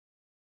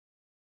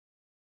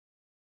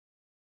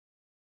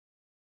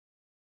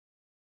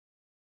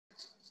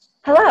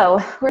Hello,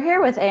 we're here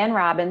with Ann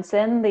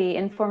Robinson, the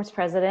Inform's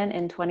president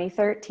in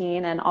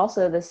 2013, and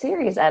also the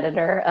series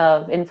editor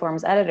of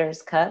Inform's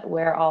Editor's Cut,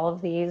 where all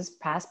of these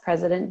past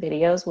president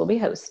videos will be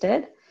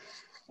hosted.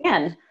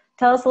 Ann,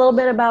 tell us a little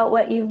bit about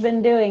what you've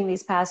been doing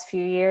these past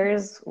few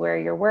years, where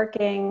you're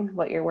working,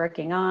 what you're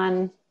working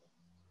on,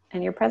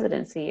 and your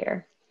presidency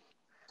year.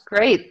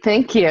 Great,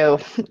 thank you.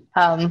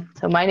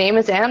 So my name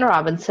is Ann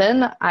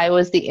Robinson. I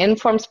was the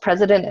Inform's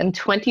president in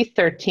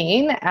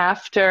 2013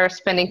 after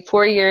spending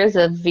 4 years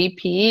as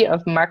VP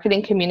of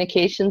Marketing,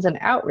 Communications, and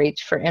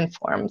Outreach for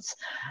Informs.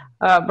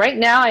 Right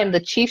now, I am the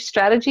Chief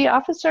Strategy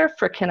Officer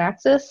for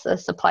Kinaxis, a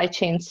supply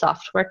chain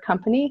software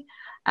company,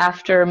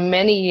 after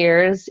many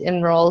years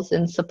in roles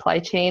in supply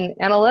chain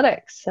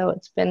analytics. So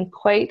it's been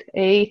quite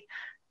a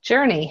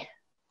journey.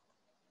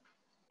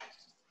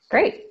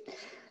 Great.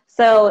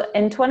 So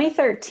in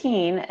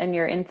 2013, in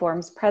your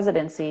Inform's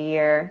presidency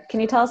year, can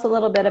you tell us a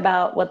little bit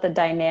about what the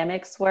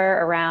dynamics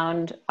were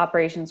around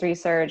operations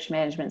research,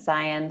 management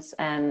science,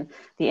 and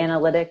the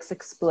analytics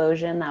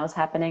explosion that was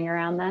happening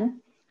around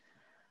then?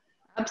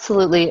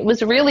 Absolutely. It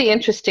was a really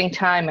interesting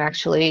time,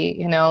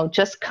 actually,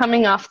 just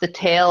coming off the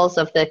tails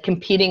of the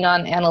Competing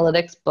on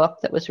Analytics book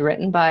that was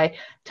written by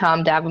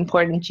Tom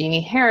Davenport and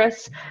Jeannie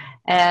Harris.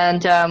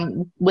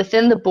 And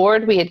within the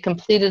board, we had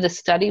completed a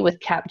study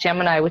with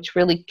Capgemini, which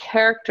really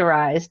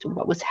characterized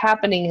what was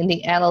happening in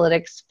the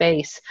analytics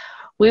space.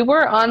 We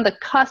were on the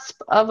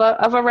cusp of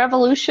a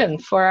revolution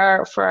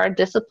for our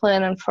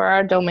discipline and for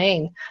our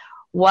domain.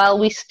 While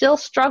we still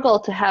struggle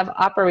to have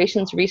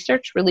operations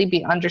research really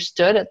be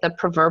understood at the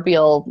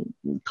proverbial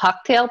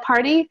cocktail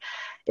party,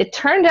 it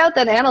turned out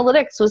that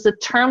analytics was a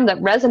term that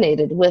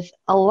resonated with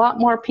a lot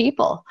more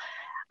people.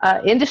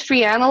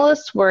 Industry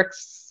analysts were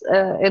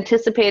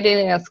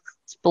anticipating an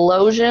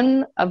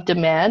explosion of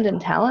demand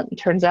and talent. It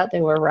turns out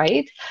they were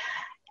right.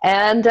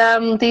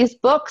 And these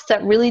books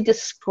that really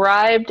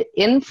described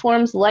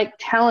Informs-like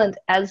talent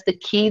as the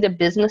key to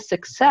business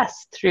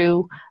success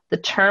through the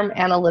term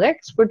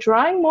analytics were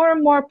drawing more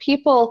and more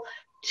people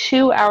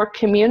to our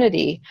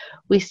community.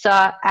 We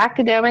saw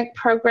academic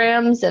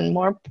programs and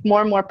more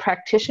and more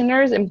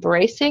practitioners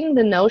embracing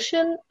the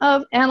notion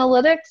of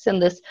analytics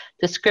and this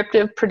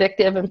descriptive,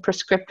 predictive, and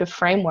prescriptive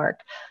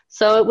framework.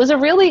 So it was a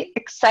really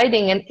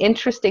exciting and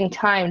interesting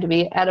time to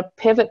be at a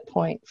pivot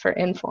point for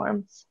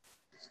Informs.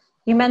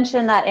 You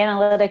mentioned that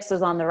analytics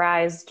was on the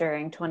rise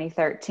during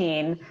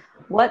 2013.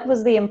 What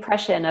was the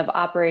impression of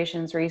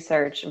operations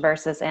research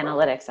versus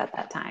analytics at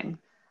that time?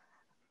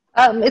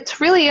 It's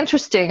really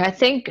interesting. I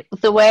think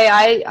the way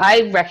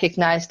I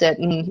recognized it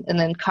and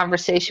in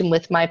conversation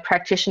with my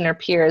practitioner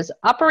peers,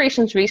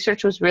 operations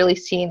research was really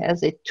seen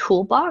as a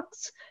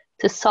toolbox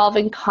to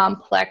solving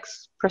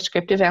complex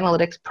prescriptive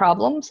analytics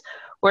problems,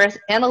 whereas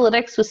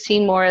analytics was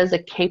seen more as a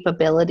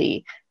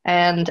capability,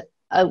 and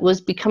it was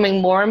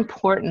becoming more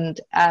important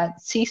at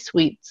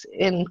C-suites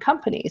in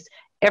companies.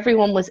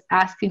 Everyone was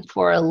asking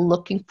for or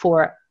looking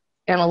for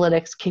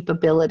analytics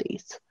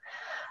capabilities.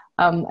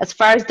 As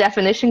far as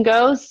definition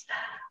goes,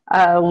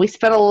 we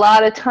spent a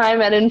lot of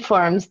time at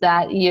Informs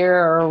that year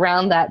or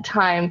around that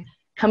time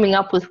coming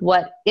up with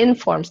what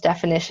Informs'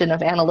 definition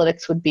of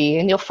analytics would be,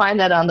 and you'll find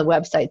that on the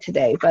website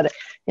today. But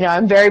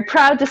I'm very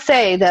proud to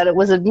say that it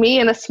was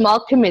me and a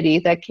small committee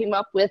that came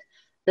up with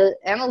the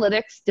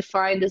analytics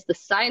defined as the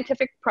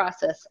scientific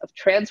process of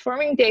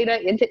transforming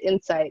data into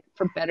insight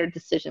for better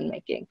decision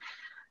making.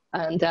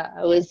 And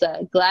I was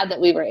glad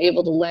that we were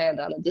able to land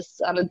on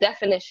a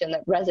definition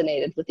that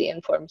resonated with the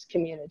Informs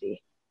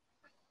community.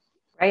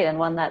 Right, and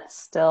one that's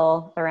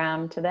still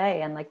around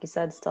today, and like you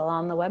said, still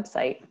on the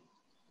website.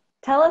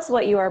 Tell us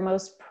what you are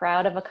most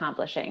proud of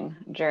accomplishing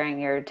during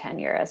your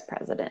tenure as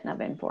president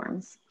of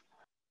Informs.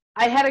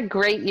 I had a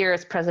great year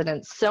as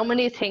president. So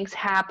many things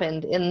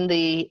happened in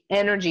the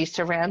energy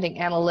surrounding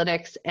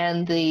analytics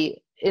and the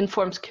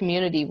Informs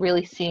community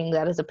really seeing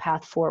that as a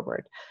path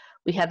forward.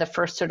 We had the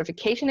first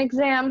certification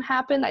exam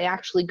happen. I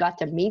actually got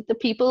to meet the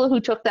people who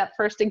took that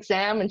first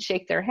exam and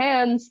shake their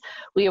hands.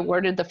 We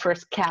awarded the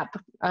first CAP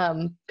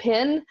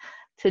pin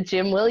to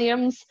Jim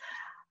Williams.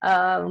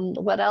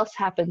 What else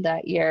happened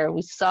that year?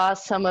 We saw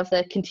some of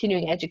the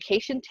continuing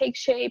education take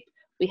shape.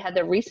 We had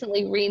the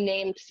recently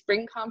renamed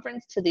spring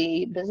conference to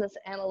the Business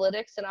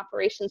Analytics and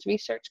Operations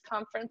Research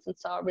Conference and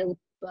saw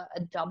a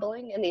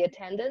doubling in the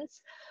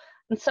attendance.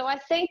 And so I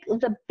think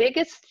the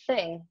biggest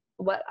thing,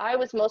 what I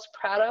was most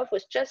proud of,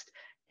 was just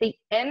the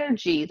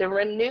energy, the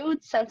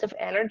renewed sense of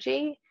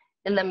energy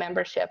in the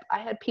membership. I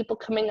had people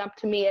coming up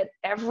to me at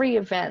every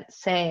event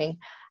saying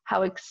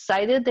how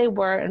excited they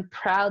were and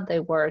proud they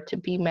were to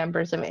be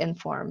members of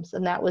Informs.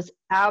 And that was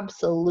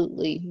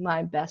absolutely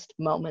my best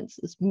moments,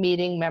 is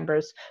meeting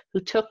members who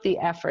took the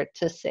effort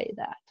to say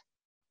that.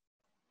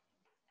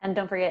 And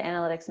don't forget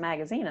Analytics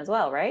Magazine as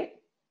well, right?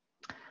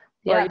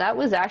 Yeah, that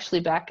was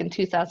actually back in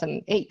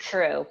 2008.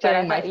 True,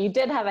 but you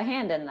did have a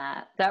hand in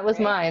that. That was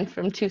mine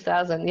from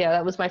 2000. Yeah,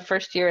 that was my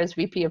first year as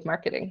VP of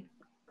Marketing.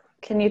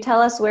 Can you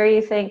tell us where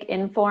you think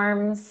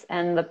Informs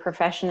and the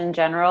profession in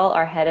general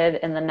are headed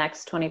in the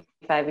next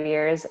 25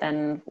 years,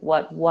 and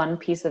what one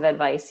piece of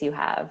advice you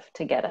have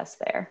to get us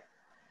there?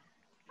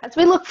 As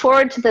we look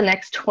forward to the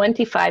next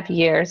 25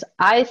 years,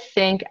 I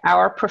think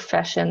our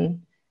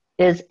profession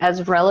is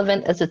as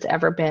relevant as it's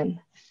ever been.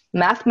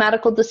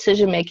 Mathematical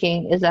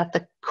decision-making is at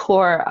the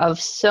core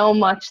of so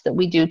much that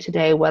we do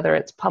today, whether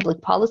it's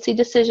public policy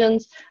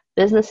decisions,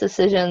 business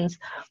decisions,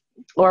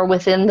 or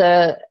within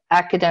the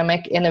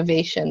academic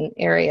innovation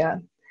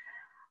area.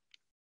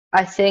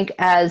 I think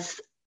as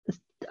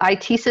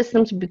IT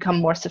systems become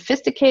more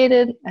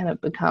sophisticated and have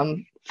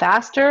become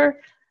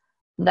faster,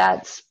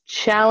 that's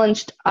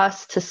challenged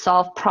us to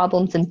solve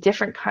problems in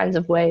different kinds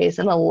of ways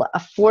and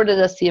afforded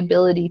us the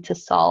ability to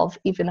solve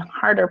even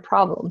harder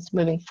problems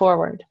moving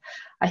forward.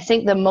 I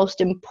think the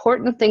most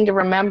important thing to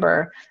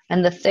remember,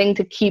 and the thing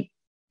to keep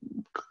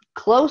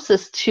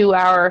closest to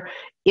our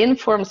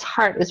Inform's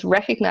heart, is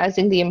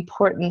recognizing the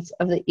importance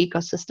of the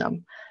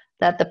ecosystem,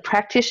 that the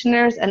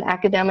practitioners and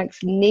academics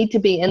need to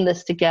be in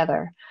this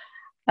together.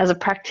 As a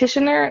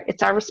practitioner,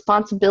 it's our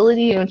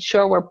responsibility to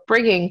ensure we're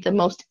bringing the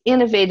most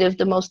innovative,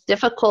 the most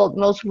difficult,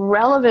 most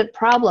relevant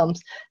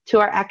problems to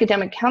our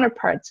academic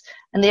counterparts.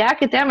 And the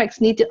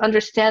academics need to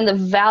understand the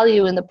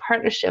value in the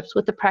partnerships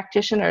with the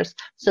practitioners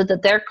so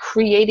that they're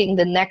creating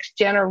the next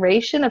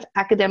generation of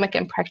academic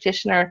and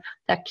practitioner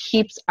that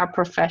keeps our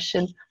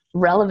profession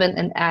relevant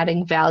and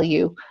adding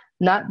value,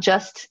 not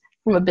just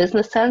from a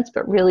business sense,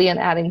 but really in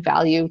adding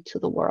value to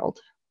the world.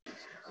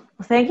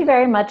 Well, thank you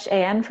very much,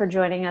 Anne, for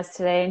joining us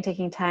today and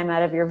taking time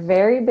out of your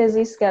very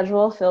busy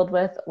schedule filled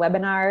with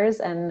webinars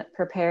and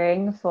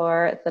preparing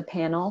for the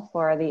panel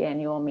for the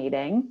annual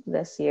meeting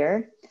this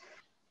year.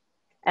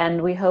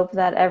 And we hope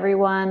that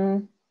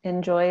everyone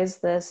enjoys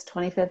this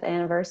 25th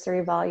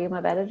anniversary volume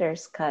of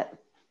Editor's Cut.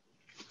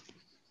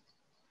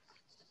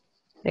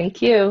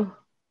 Thank you.